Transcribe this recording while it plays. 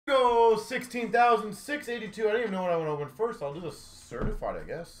go 16,682. I don't even know what I want to open first. I'll do the certified, I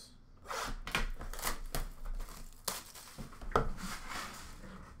guess.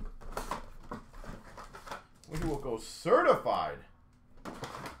 We will go certified.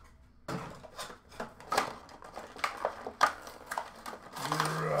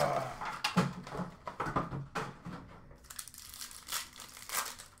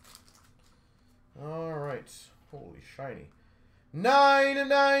 All right. Holy shiny.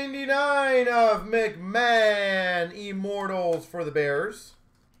 9/99 of McMahon Immortals for the Bears.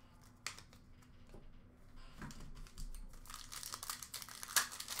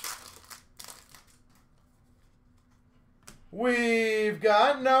 We've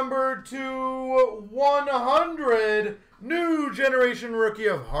got number 2/100 new generation rookie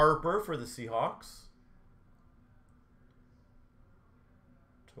of Harper for the Seahawks.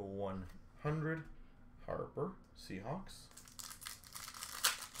 /100 Harper, Seahawks.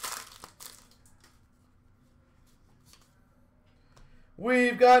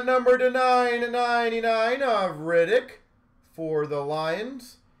 We've got number /999 of Riddick for the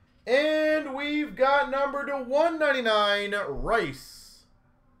Lions. And we've got number /199 Rice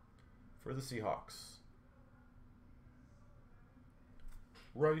for the Seahawks.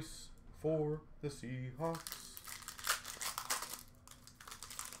 Rice for the Seahawks.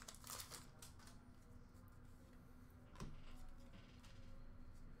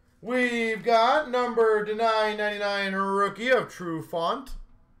 We've got number /999 rookie of True Font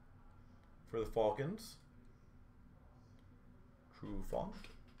for the Falcons. True Font.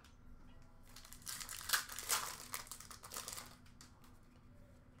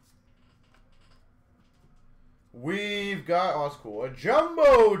 We've got, oh, that's cool, a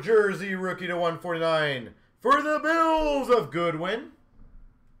jumbo jersey rookie /149 for the Bills of Goodwin.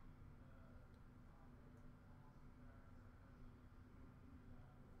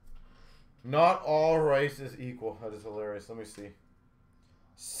 Not all Rice is equal. That is hilarious. Let me see.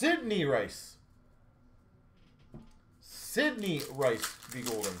 Sydney Rice. Sydney Rice to be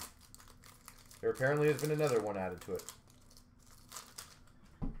golden. There apparently has been another one added to it.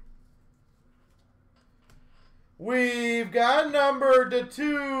 We've got number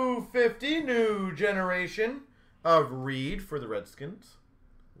 /250 new generation of Reed for the Redskins.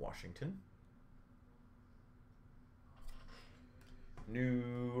 Washington.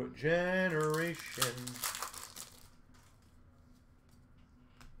 New generation.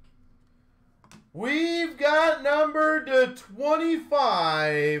 We've got number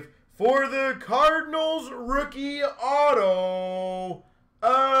 /25 for the Cardinals rookie auto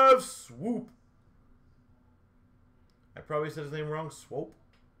of Swoop. I probably said his name wrong. Swope.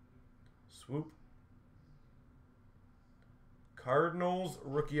 Swoop. Cardinals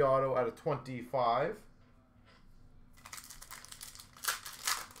rookie auto out of /25.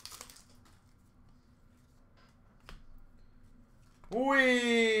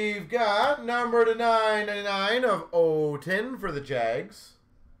 We've got number /999 of Oten for the Jags.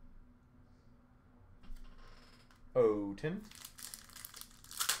 Oten.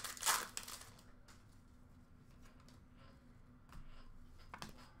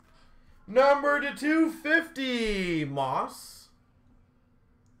 Number /250 Moss.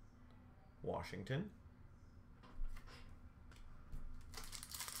 Washington.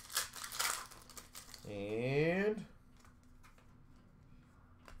 And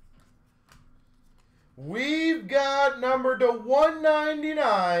we've got number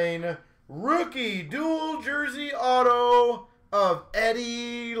 /199 rookie dual jersey auto of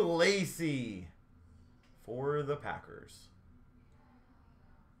Eddie Lacy for the Packers.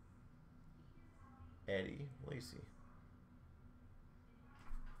 Eddie Lacy.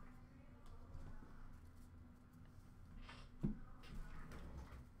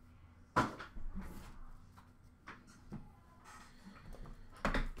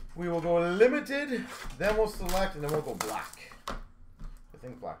 We will go limited, then we'll select, and then we'll go black. I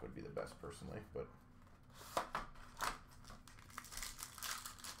think black would be the best personally, but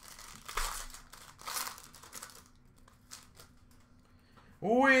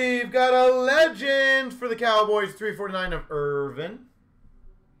we've got a legend for the Cowboys, /349 of Irvin.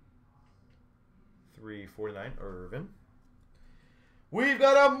 /349 Irvin. We've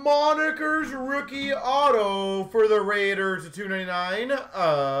got a Monikers rookie auto for the Raiders /299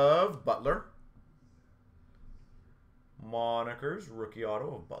 of Butler. Monikers rookie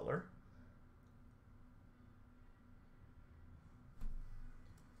auto of Butler.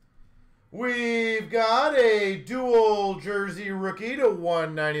 We've got a dual jersey rookie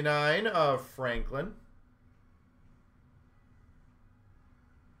 /199 of Franklin.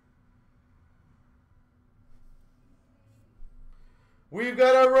 We've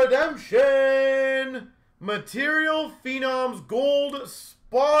got a redemption. Material Phenoms Gold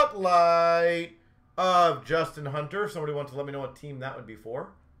Spotlight of Justin Hunter. If somebody wants to let me know what team that would be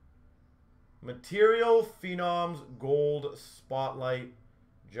for. Material Phenoms Gold Spotlight,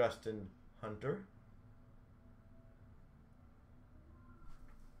 Justin Hunter.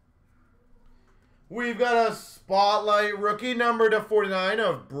 We've got a Spotlight rookie number /49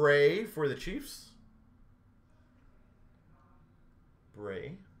 of Bray for the Chiefs.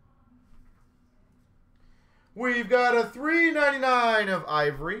 Bray. We've got a $3.99 of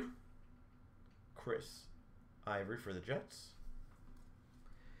Ivory. Chris Ivory for the Jets.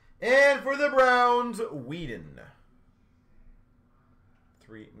 And for the Browns, Whedon.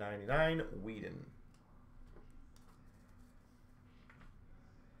 $3.99 Whedon.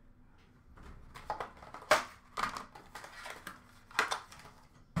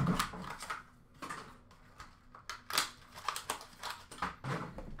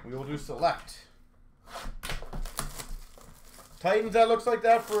 We will do select. Titans, that looks like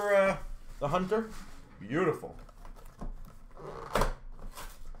that for the Hunter. Beautiful.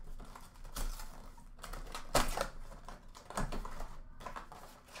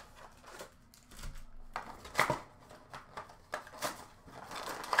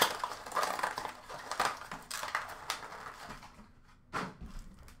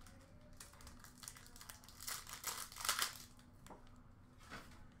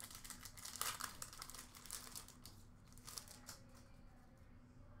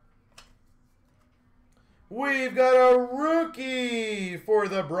 We've got a rookie for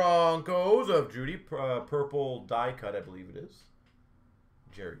the Broncos of Judy. Purple die cut, I believe it is.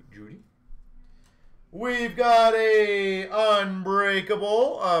 Jerry Judy. We've got a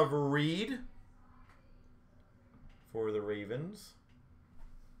unbreakable of Reed for the Ravens.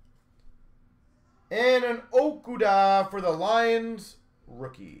 And an Okuda for the Lions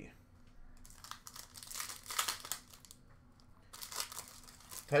rookie.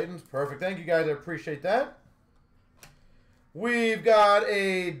 Titans, perfect. Thank you guys, I appreciate that. We've got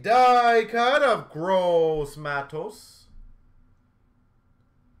a die cut of Gross Matos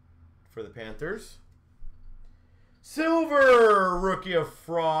for the Panthers. Silver rookie of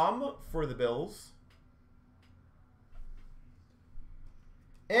Fromm for the Bills.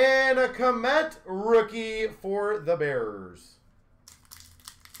 And a Komet rookie for the Bears.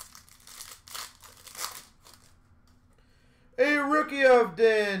 A rookie of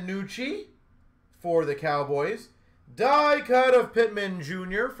Danucci for the Cowboys. Die cut of Pittman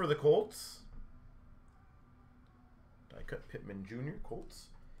Jr. for the Colts. Die cut Pittman Jr. Colts.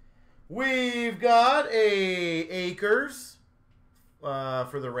 We've got a Akers for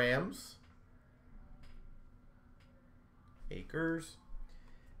the Rams. Akers.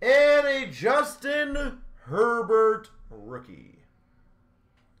 And a Justin Herbert rookie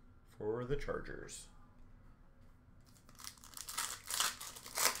for the Chargers.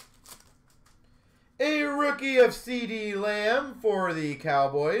 A rookie of CD Lamb for the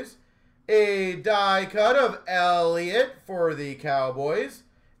Cowboys. A die cut of Elliott for the Cowboys.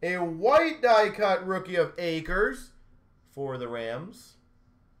 A white die cut rookie of Akers for the Rams.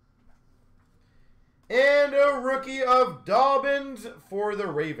 And a rookie of Dobbins for the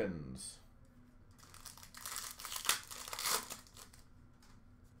Ravens.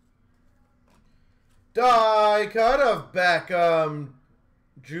 Die cut of Beckham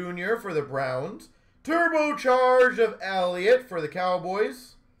Jr. for the Browns. Turbocharged of Elliott for the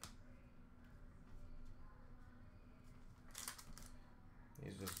Cowboys.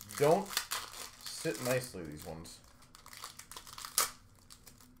 These just don't sit nicely, these ones.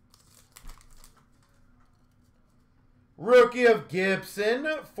 Rookie of Gibson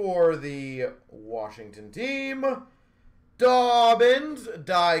for the Washington team. Dobbins,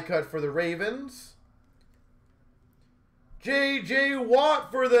 die cut for the Ravens. J.J. Watt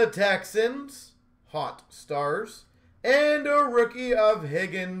for the Texans. Hot Stars. And a rookie of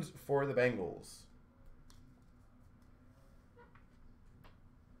Higgins for the Bengals.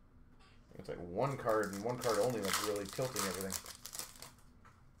 It's like one card and one card only that's really tilting everything.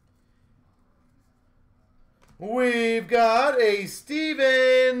 We've got a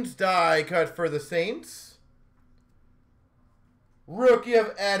Stevens die cut for the Saints. Rookie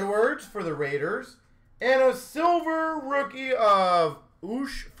of Edwards for the Raiders. And a silver rookie of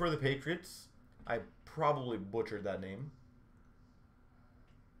Oosh for the Patriots. I probably butchered that name.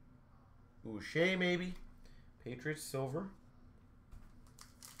 Ouche, maybe. Patriots, silver.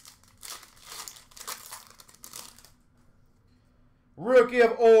 Rookie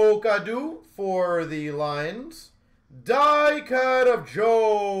of Okadu for the Lions. Die cut of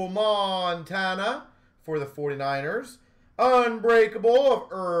Joe Montana for the 49ers. Unbreakable of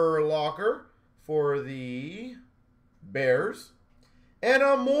Urlacher for the Bears. And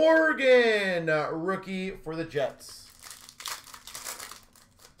a Morgan rookie for the Jets.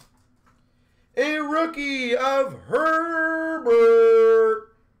 A rookie of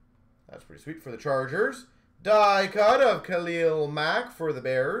Herbert. That's pretty sweet for the Chargers. Die cut of Khalil Mack for the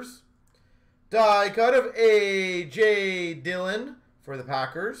Bears. Die cut of A.J. Dillon for the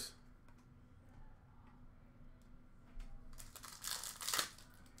Packers.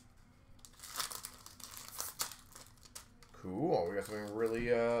 Cool. We got something really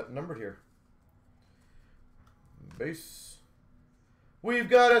numbered here. Base. We've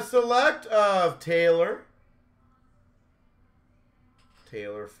got a select of Taylor.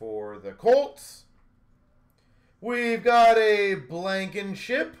 Taylor for the Colts. We've got a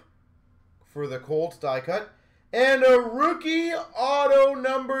Blankenship for the Colts die cut. And a rookie auto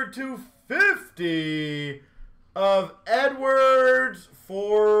number 250 of Edwards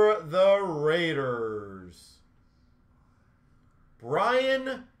for the Raiders.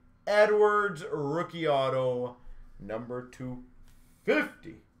 Brian Edwards rookie auto number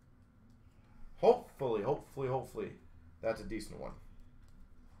 250. Hopefully, that's a decent one.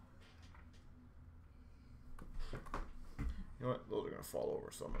 You know what? Those are going to fall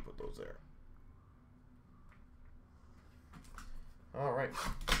over, so I'm going to put those there. All right.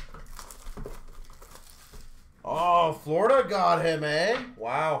 Oh, Florida got him, eh?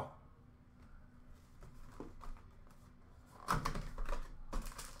 Wow.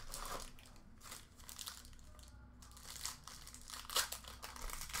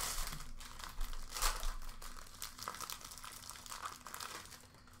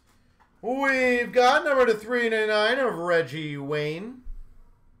 We've got number to 399 of Reggie Wayne.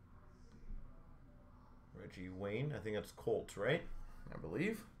 Reggie Wayne, I think that's Colts, right? I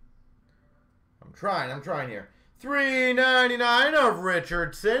believe. I'm trying here. 399 of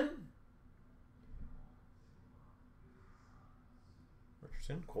Richardson.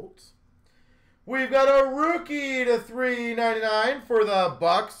 Richardson, Colts. We've got a rookie to 399 for the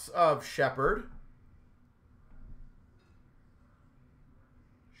Bucks of Shepard.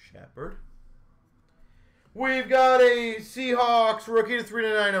 We've got a Seahawks rookie to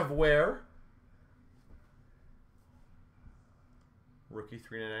 399 of Ware. Rookie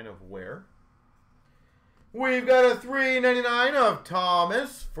 399 of Ware. We've got a 399 of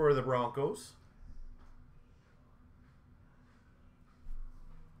Thomas for the Broncos.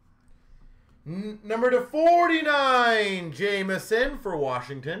 Number to 49, Jameson for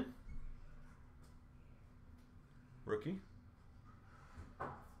Washington. Rookie.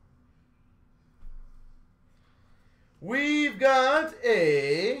 We've got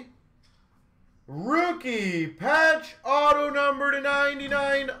a rookie patch auto number to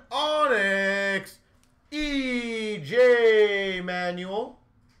 99 Onyx E.J. Manuel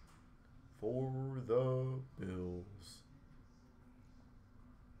for the Bills.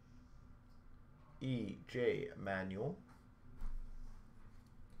 E.J. Manuel.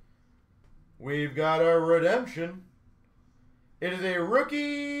 We've got a redemption. It is a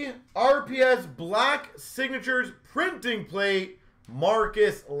rookie RPS Black Signatures printing plate,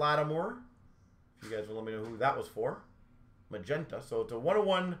 Marcus Lattimore. If you guys will let me know who that was for. Magenta. So it's a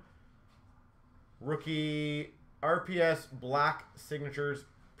 101 rookie RPS Black Signatures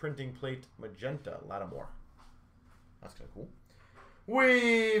printing plate, Magenta Lattimore. That's kind of cool.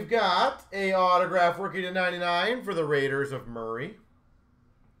 We've got a autograph rookie to 99 for the Raiders of Murray.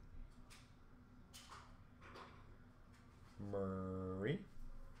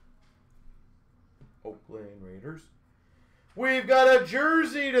 Oakland Raiders. We've got a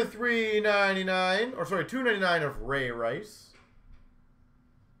jersey to 399, or sorry, 299 of Ray Rice.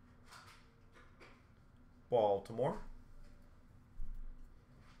 Baltimore.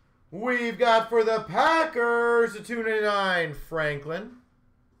 We've got for the Packers a 299 Franklin.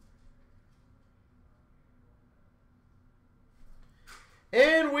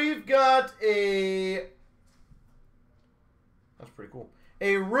 And we've got a, that's pretty cool,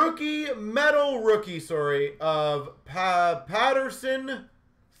 a metal rookie, of Patterson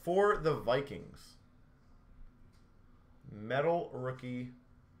for the Vikings. Metal rookie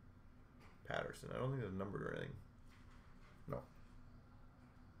Patterson. I don't think there's a number or anything. No.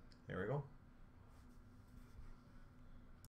 There we go.